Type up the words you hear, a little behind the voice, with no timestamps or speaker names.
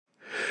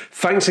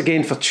Thanks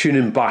again for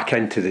tuning back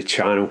into the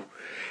channel.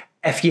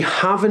 If you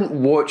haven't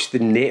watched the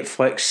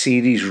Netflix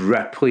series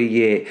Ripley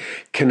yet,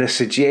 can I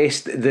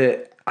suggest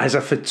that as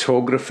a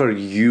photographer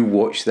you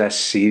watch this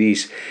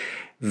series?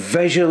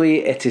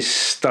 Visually it is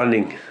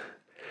stunning.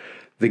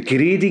 The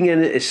grading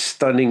in it is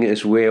stunning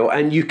as well,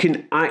 and you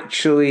can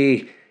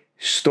actually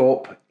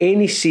stop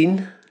any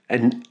scene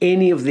in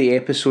any of the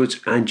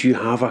episodes and you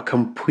have a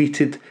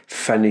completed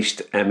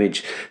finished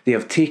image. They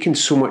have taken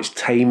so much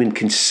time and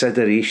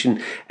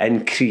consideration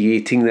in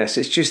creating this.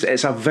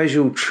 It's a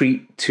visual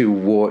treat to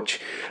watch.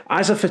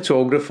 As a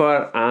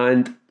photographer,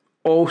 and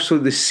also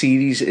the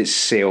series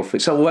itself,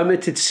 it's a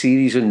limited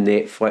series on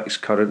Netflix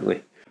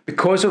currently.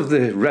 Because of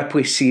the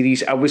Ripley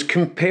series, I was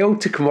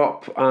compelled to come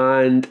up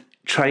and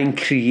try and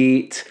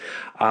create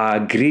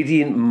a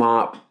gradient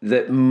map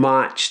that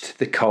matched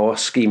the colour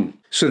scheme.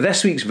 So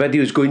this week's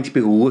video is going to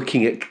be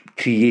looking at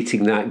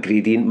creating that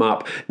gradient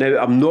map. Now,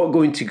 I'm not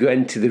going to go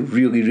into the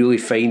really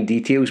fine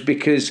details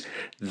because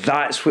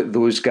that's what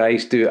those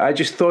guys do. I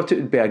just thought it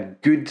would be a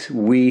good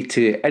way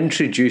to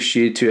introduce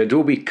you to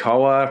Adobe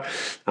Color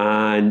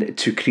and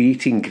to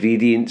creating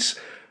gradients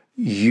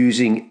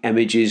using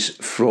images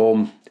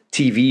from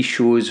TV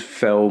shows,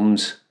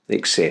 films,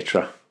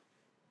 etc.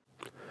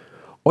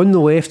 On the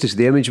left is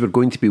the image we're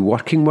going to be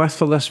working with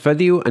for this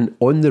video, and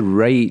on the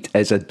right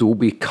is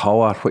Adobe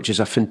Color, which is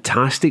a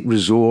fantastic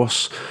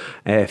resource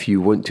if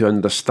you want to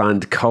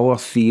understand colour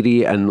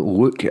theory and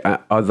look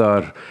at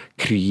other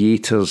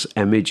creators'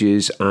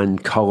 images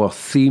and colour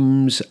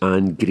themes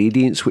and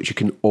gradients, which you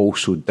can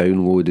also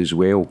download as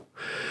well.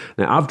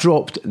 Now, I've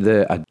dropped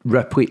the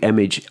Ripley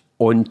image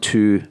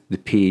onto the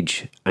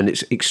page and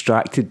it's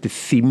extracted the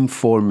theme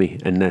for me,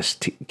 in this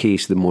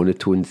case the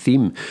monotone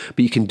theme, but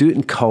you can do it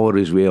in colour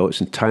as well.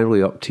 It's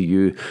entirely up to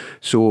you.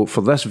 So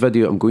for this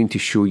video I'm going to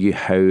show you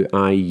how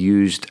I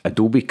used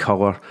Adobe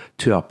Color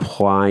to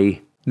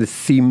apply the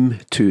theme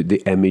to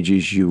the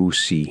images you will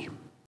see.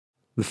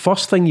 The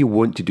first thing you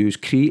want to do is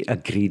create a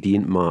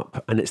gradient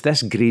map, and it's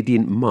this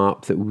gradient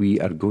map that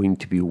we are going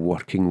to be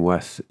working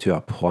with to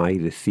apply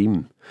the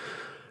theme.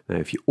 Now,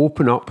 if you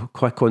open up,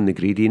 click on the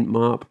gradient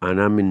map, and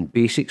I'm in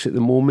basics at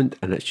the moment,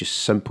 and it's just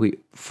simply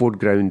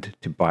foreground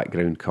to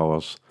background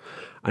colours.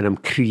 And I'm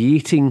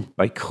creating,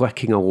 by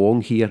clicking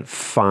along here,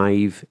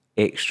 5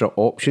 extra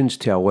options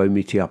to allow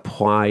me to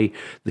apply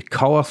the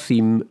colour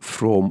theme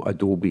from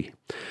Adobe.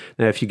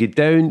 Now, if you go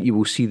down, you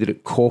will see that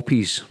it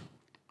copies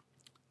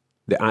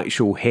the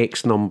actual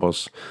hex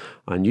numbers,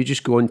 and you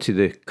just go into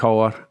the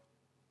colour,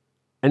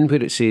 and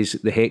where it says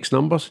the hex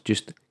numbers,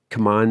 just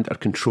Command or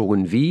Control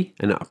and V,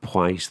 and it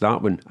applies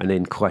that one, and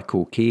then click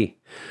OK.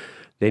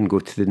 Then go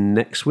to the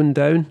next one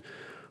down,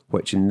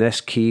 which in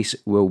this case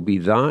will be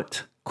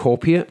that.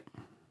 Copy it.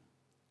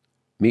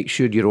 Make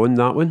sure you're on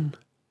that one.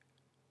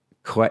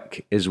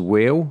 Click as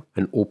well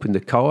and open the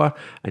colour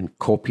and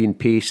copy and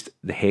paste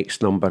the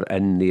hex number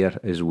in there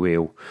as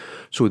well.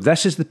 So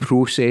this is the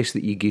process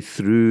that you go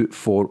through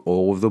for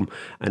all of them,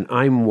 and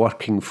I'm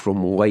working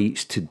from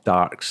lights to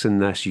darks in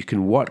this. You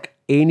can work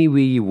any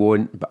way you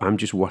want, but I'm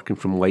just working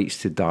from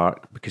lights to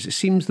dark because it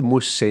seems the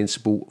most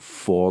sensible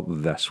for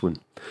this one.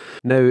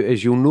 Now,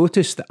 as you'll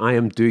notice that I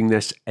am doing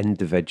this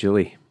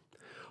individually.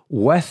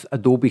 With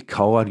Adobe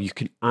Color, you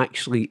can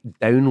actually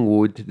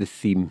download the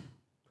theme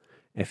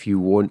if you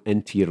want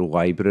into your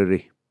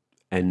library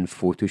in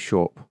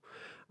Photoshop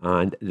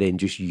and then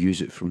just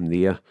use it from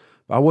there.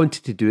 But I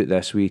wanted to do it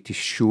this way to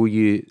show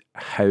you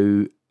how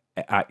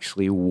it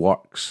actually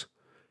works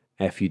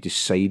if you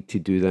decide to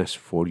do this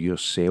for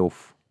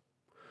yourself.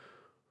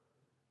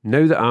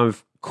 Now that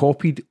I've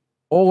copied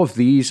all of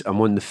these,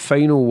 I'm on the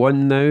final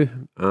one now,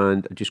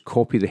 and I just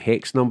copy the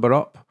hex number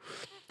up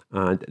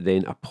and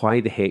then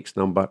apply the hex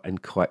number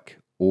and click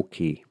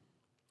OK.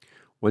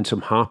 Once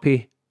I'm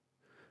happy,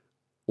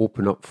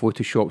 open up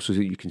Photoshop so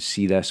that you can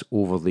see this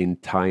over the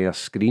entire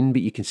screen,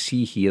 but you can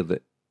see here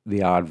that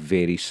they are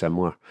very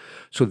similar.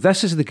 So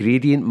this is the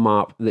gradient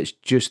map that's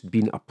just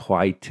been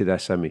applied to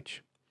this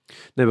image.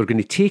 Now we're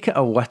going to take it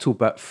a little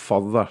bit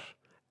further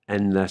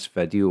in this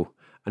video,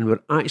 and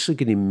we're actually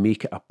going to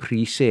make it a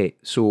preset.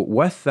 So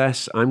with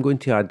this, I'm going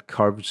to add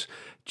curves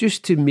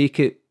just to make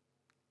it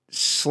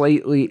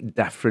slightly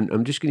different.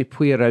 I'm just going to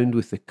play around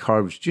with the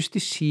curves just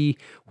to see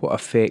what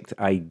effect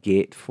I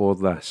get for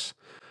this.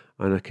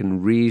 And I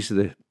can raise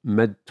the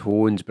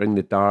mid-tones, bring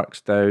the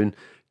darks down,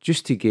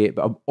 just to get,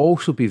 but I'll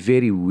also be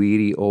very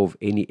wary of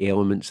any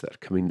elements that are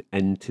coming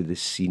into the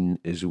scene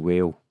as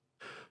well.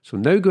 So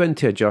now go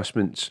into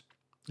adjustments.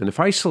 And if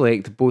I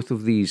select both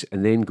of these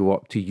and then go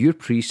up to your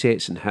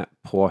presets and hit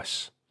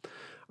plus,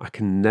 I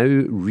can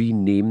now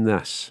rename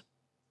this.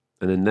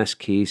 And in this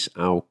case,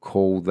 I'll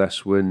call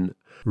this one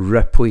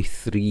Ripley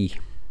 3.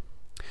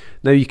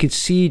 Now you can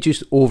see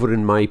just over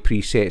in my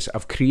presets,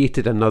 I've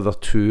created another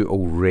 2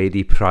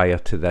 already prior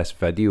to this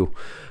video.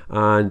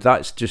 And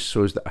that's just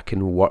so that I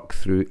can work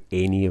through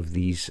any of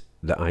these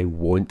that I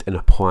want and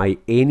apply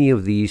any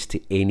of these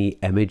to any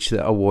image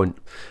that I want.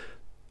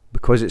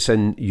 Because it's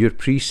in your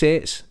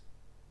presets,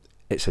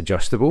 it's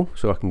adjustable,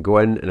 so I can go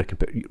in and I can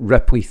put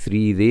Ripley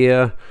 3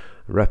 there,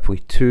 Ripley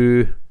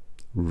 2,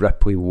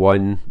 Ripley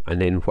 1,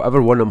 and then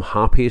whatever one I'm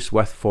happiest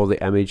with for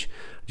the image,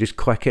 just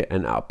click it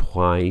and it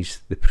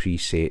applies the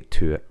preset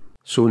to it.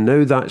 So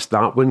now that's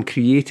that one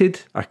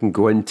created, I can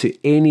go into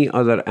any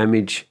other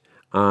image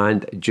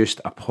and just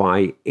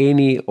apply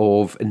any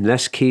of, in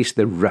this case,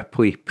 the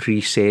Ripley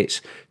presets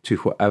to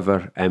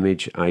whatever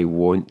image I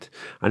want.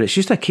 And it's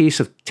just a case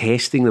of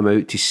testing them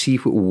out to see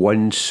what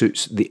one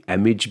suits the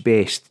image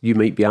best. You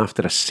might be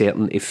after a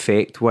certain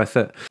effect with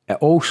it. It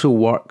also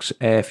works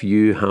if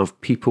you have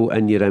people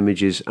in your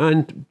images,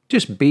 and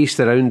just based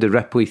around the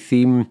Ripley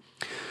theme,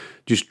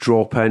 just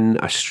drop in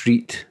a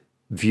street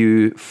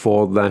view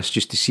for this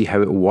just to see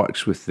how it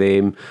works with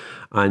them,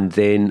 and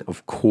then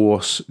of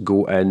course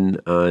go in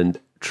and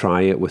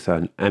try it with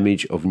an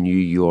image of New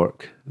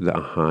York that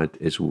I had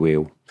as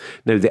well.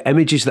 Now the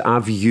images that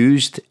I've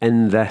used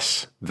in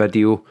this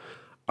video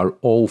are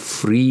all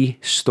free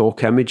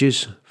stock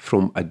images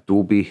from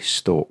Adobe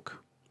stock.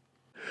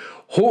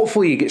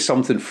 Hopefully you get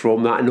something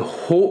from that, and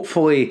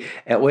hopefully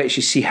it lets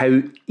you see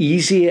how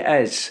easy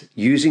it is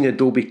using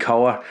Adobe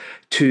Color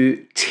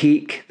to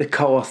take the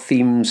color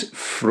themes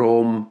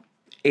from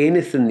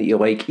anything that you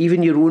like,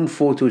 even your own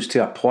photos,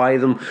 to apply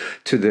them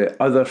to the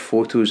other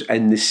photos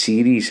in the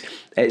series.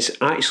 It's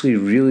actually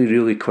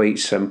really quite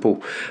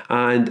simple.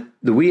 And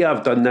the way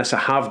I've done this, I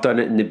have done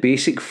it in the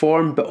basic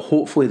form, but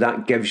hopefully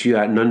that gives you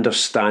an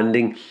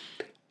understanding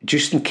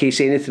just in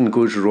case anything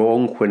goes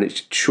wrong when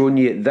it's shown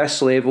you at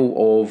this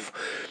level of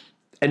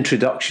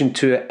introduction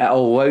to it. It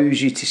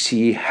allows you to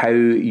see how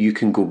you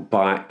can go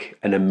back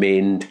and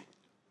amend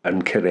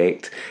and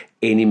correct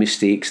any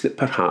mistakes that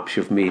perhaps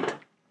you've made.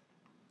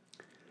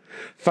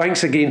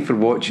 Thanks again for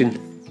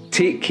watching,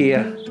 take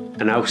care,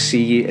 and I'll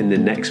see you in the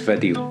next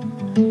video.